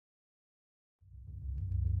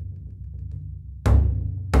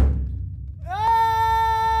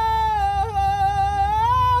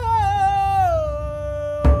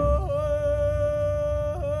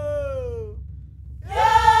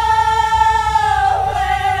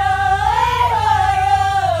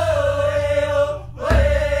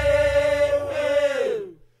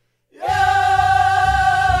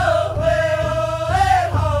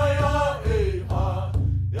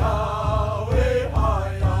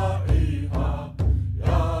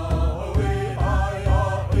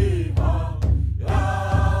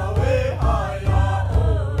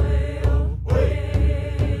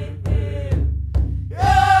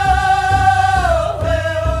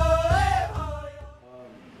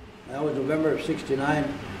November of '69,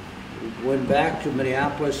 we went back to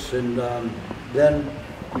Minneapolis, and then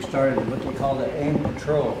we started what they call the AIM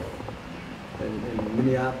Patrol in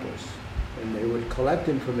Minneapolis. And they would collect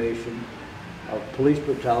information of police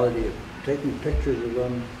brutality, taking pictures of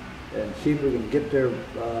them, and see if we can get their,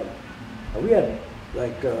 we had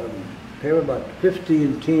like, there were about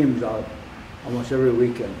 15 teams out almost every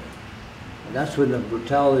weekend. And that's when the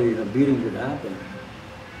brutality and the beatings would happen,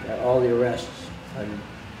 all the arrests. And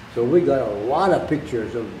so we got a lot of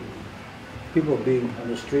pictures of people being on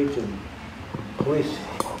the streets and police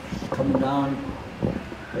coming down,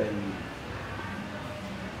 and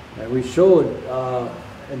we showed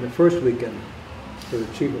in the first weekend to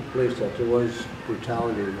the chief of police that there was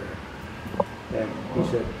brutality there. And he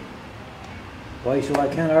said, well, he said, well,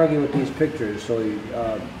 I can't argue with these pictures. So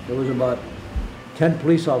there was about 10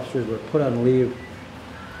 police officers were put on leave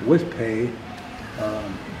with pay.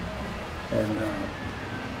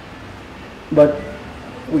 But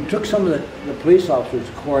we took some of the police officers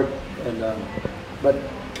to court, but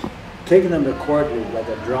taking them to court was like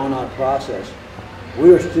a drawn-out process.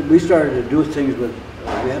 We started to do things with,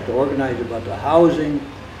 we had to organize about the housing,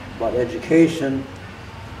 about education,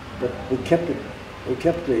 but we kept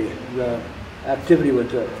the activity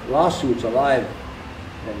with the lawsuits alive.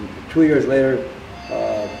 And 2 years later,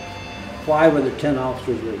 5 of the 10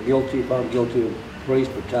 officers were found guilty of police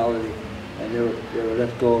brutality, and they were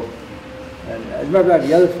let go. And as a matter of fact,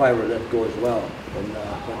 the other 5 were let go as well. And,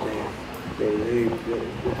 but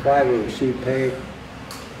the 5 who received pay,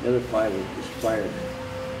 the other 5 were just fired.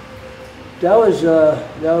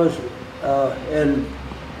 And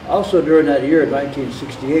also during that year,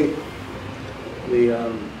 1968,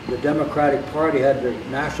 the Democratic Party had their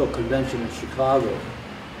national convention in Chicago,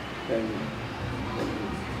 and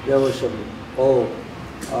there was a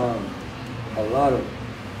lot of,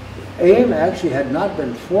 AIM actually had not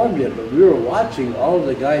been formed yet, but we were watching all of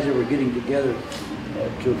the guys that were getting together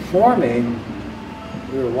to form AIM.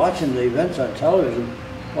 We were watching the events on television,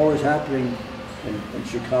 always happening in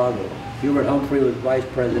Chicago. Hubert Humphrey was vice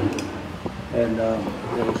president, and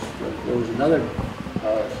there was another,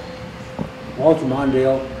 Walter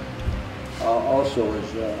Mondale also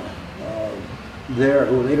was there,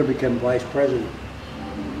 who later became vice president.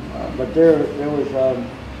 But there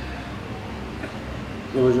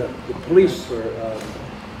was the police,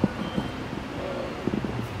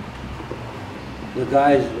 the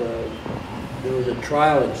guys, there was a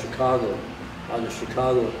trial in Chicago, on the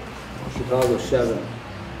Chicago 7.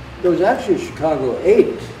 There was actually Chicago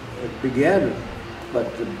 8 that began, but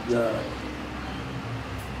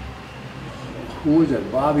who was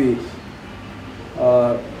it? Bobby.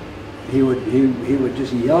 He would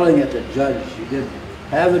just yelling at the judge. He didn't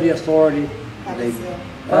have any authority.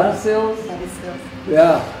 Bobby Seals?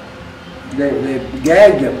 Yeah, they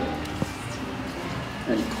gagged him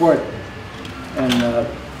in court, and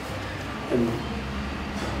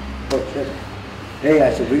court said, hey,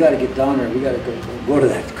 I said, we got to get down there. We got to go to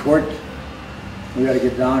that court. We got to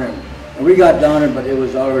get down there. And we got down there, but it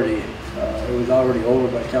was already over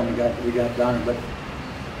by the time we got down there.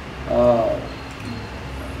 But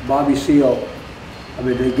Bobby Seale, I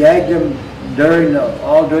mean, they gagged him during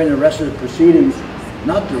the rest of the proceedings,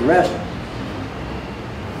 not the rest,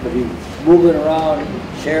 but he was moving around in the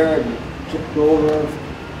chair and tipped over,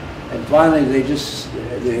 and finally they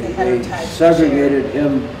segregated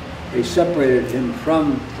him. They separated him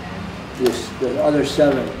from the other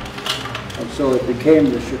 7, and so it became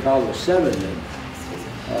the Chicago 7 then.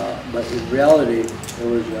 But in reality, it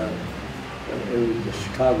was the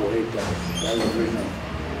Chicago 8 that was original.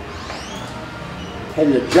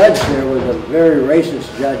 And the judge there was a very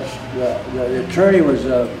racist judge. The attorney was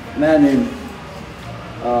a man named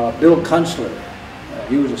Bill Kunstler.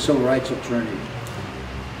 He was a civil rights attorney.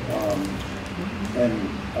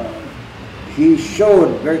 He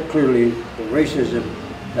showed very clearly the racism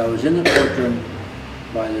that was in the courtroom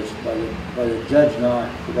by the judge. Now I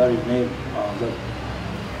forgot his name,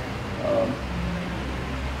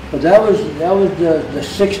 but that was the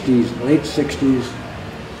 60s, late 60s,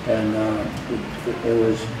 and it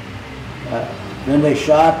was. Then they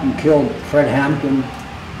shot and killed Fred Hampton,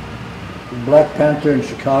 the Black Panther in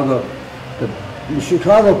Chicago. The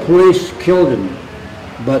Chicago police killed him.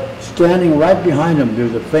 But standing right behind him,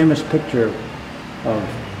 there's a famous picture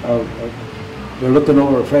of they're looking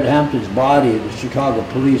over Fred Hampton's body, the Chicago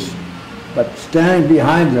police. But standing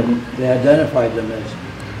behind them, they identified them as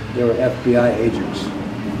they were FBI agents.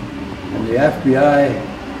 And the FBI,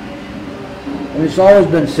 and it's always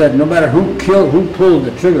been said, no matter who pulled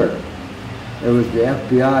the trigger, it was the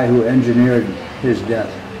FBI who engineered his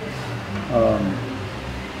death.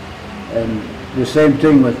 And the same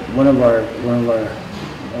thing with one of our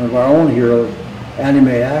own heroes, Anime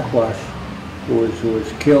Aquash, who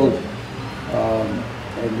was killed,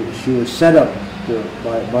 and she was set up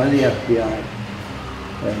by the FBI.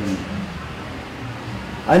 And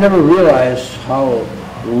I never realized how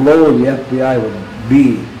low the FBI would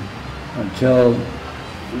be until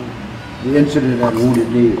the incident at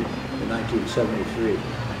Wounded Knee in 1973.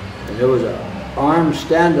 And there was an armed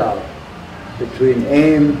standoff between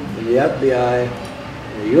AIM and the FBI,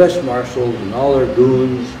 and the U.S. Marshals and all their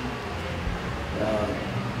goons.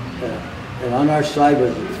 And on our side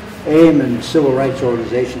was AIM and a civil rights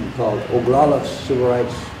organization called Oglala Civil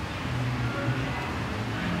Rights.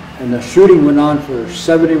 And the shooting went on for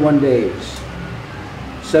 71 days.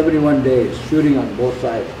 71 days, shooting on both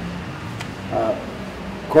sides. Of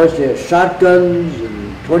course, they had shotguns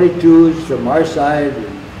and 22s from our side,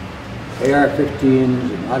 and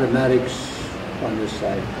AR-15s and automatics on this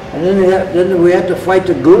side. And then we had to fight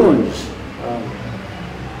the goons.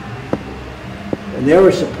 And they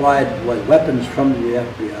were supplied with weapons from the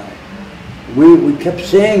FBI. We kept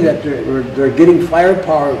saying that they're getting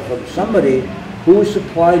firepower from somebody. Who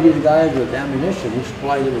supplied these guys with ammunition? Who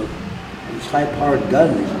supplied them with these high-powered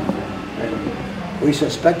guns? And we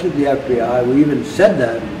suspected the FBI. We even said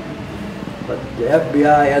that. But the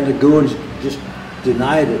FBI and the goons just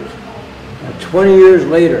denied it. And 20 years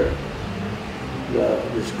later,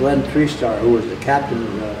 this Glenn Three-Star, who was the captain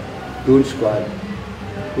of the goon squad,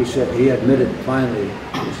 he admitted finally.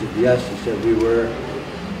 He said, yes, he said, we were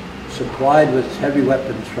supplied with heavy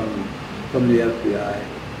weapons from the FBI.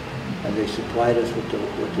 And they supplied us with the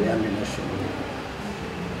ammunition.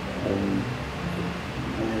 And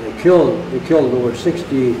they killed over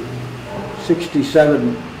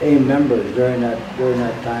 67 AIM members during that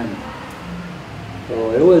time.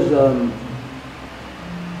 So it was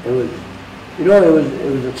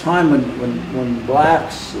a time when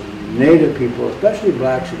blacks and Native people, especially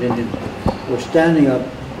blacks and Indians, were standing up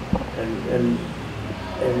and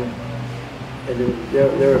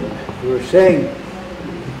they were saying.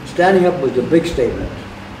 Standing up was a big statement.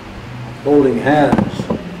 Holding hands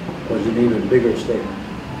was an even bigger statement.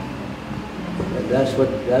 And that's what,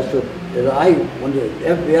 when the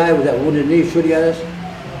FBI was at Wounded Knee shooting at us,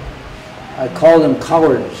 I called them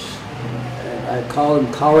cowards. And I call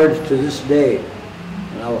them cowards to this day.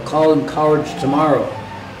 And I will call them cowards tomorrow.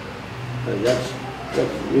 That's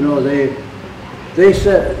they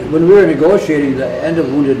said, when we were negotiating the end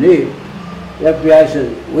of Wounded Knee, the FBI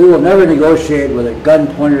said, we will never negotiate with a gun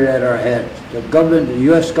pointed at our heads. The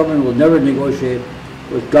U.S. government will never negotiate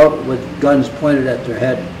with guns pointed at their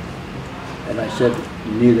head. And I said,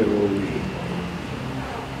 neither will we.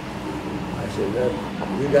 I said,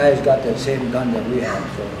 you guys got that same gun that we have,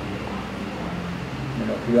 so,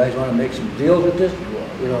 if you guys want to make some deals with this,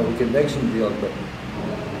 we can make some deals, but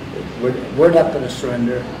we're not going to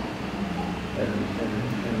surrender.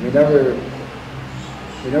 And we never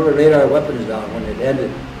laid our weapons down when it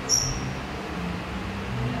ended.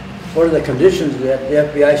 One of the conditions that the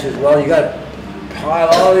FBI says, well, you got to pile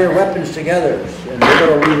all your weapons together, and we're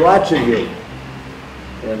going to be watching you.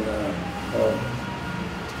 And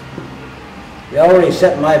they already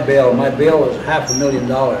set my bail. My bail was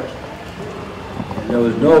 $500,000, and there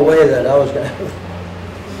was no way that I was going to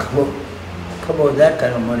come up with that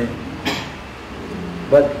kind of money.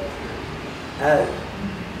 But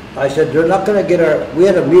I said, they're not going to get we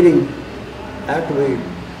had a meeting actually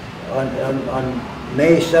on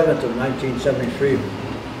May 7th of 1973.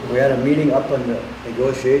 We had a meeting up on the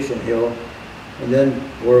negotiation hill, and then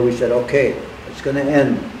where we said, okay, it's going to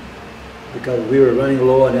end, because we were running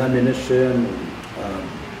low on ammunition,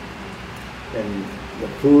 and the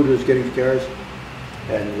food was getting scarce,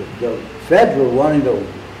 and the feds were wanting to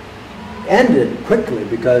end it quickly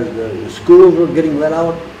because the schools were getting let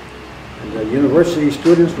out. And the university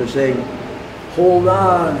students were saying, hold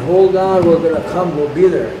on, we're going to come, we'll be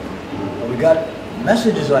there. And we got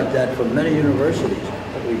messages like that from many universities.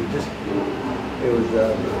 It was,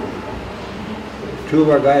 two of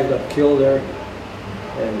our guys got killed there,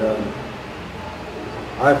 and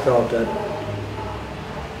I felt that,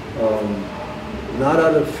 not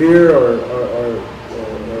out of fear or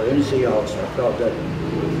anything else, I felt that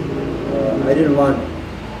I didn't want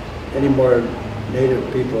any more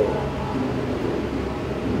Native people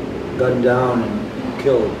gunned down and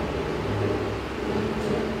killed.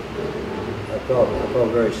 I felt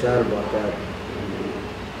very sad about that.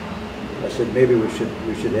 I said maybe we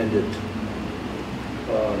should end it.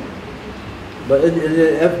 But the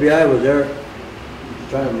FBI was there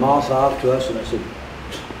trying to mouth off to us, and I said,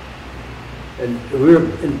 and we were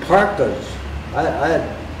in parkas. I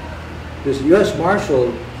had this U.S.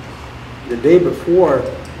 Marshal the day before,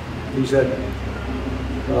 he said,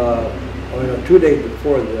 or no, 2 days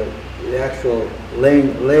before the actual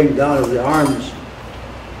laying down of the arms,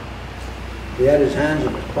 he had his hands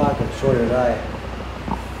in his pocket, so did I.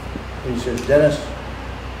 He says, Dennis,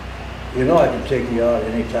 you know I can take you out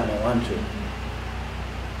anytime I want to.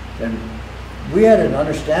 And we had an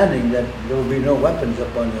understanding that there would be no weapons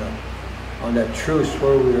up on that truce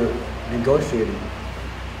where we were negotiating.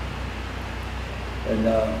 And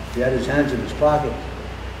he had his hands in his pocket.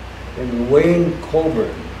 And Wayne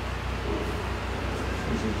Colburn,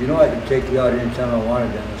 he says, you know I can take you out anytime I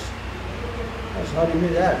wanted, Dennis. I said, how do you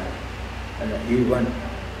mean that? And he went,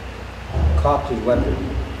 cocked his weapon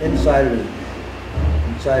inside of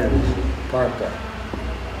his parka,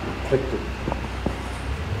 clicked it. I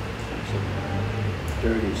said,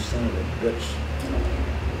 dirty son of a bitch.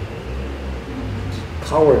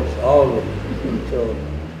 Cowards, all of them, until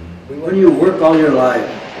when you work all your life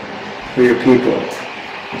for your people,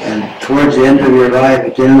 and towards the end of your life,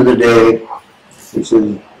 at the end of the day, he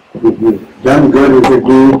says, if you've done good with your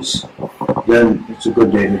deeds, then it's a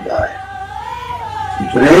good day to die. And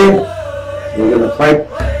today, we're going to fight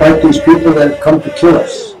these people that have come to kill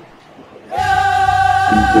us.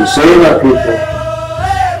 And to save our people,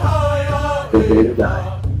 it's a good day to die.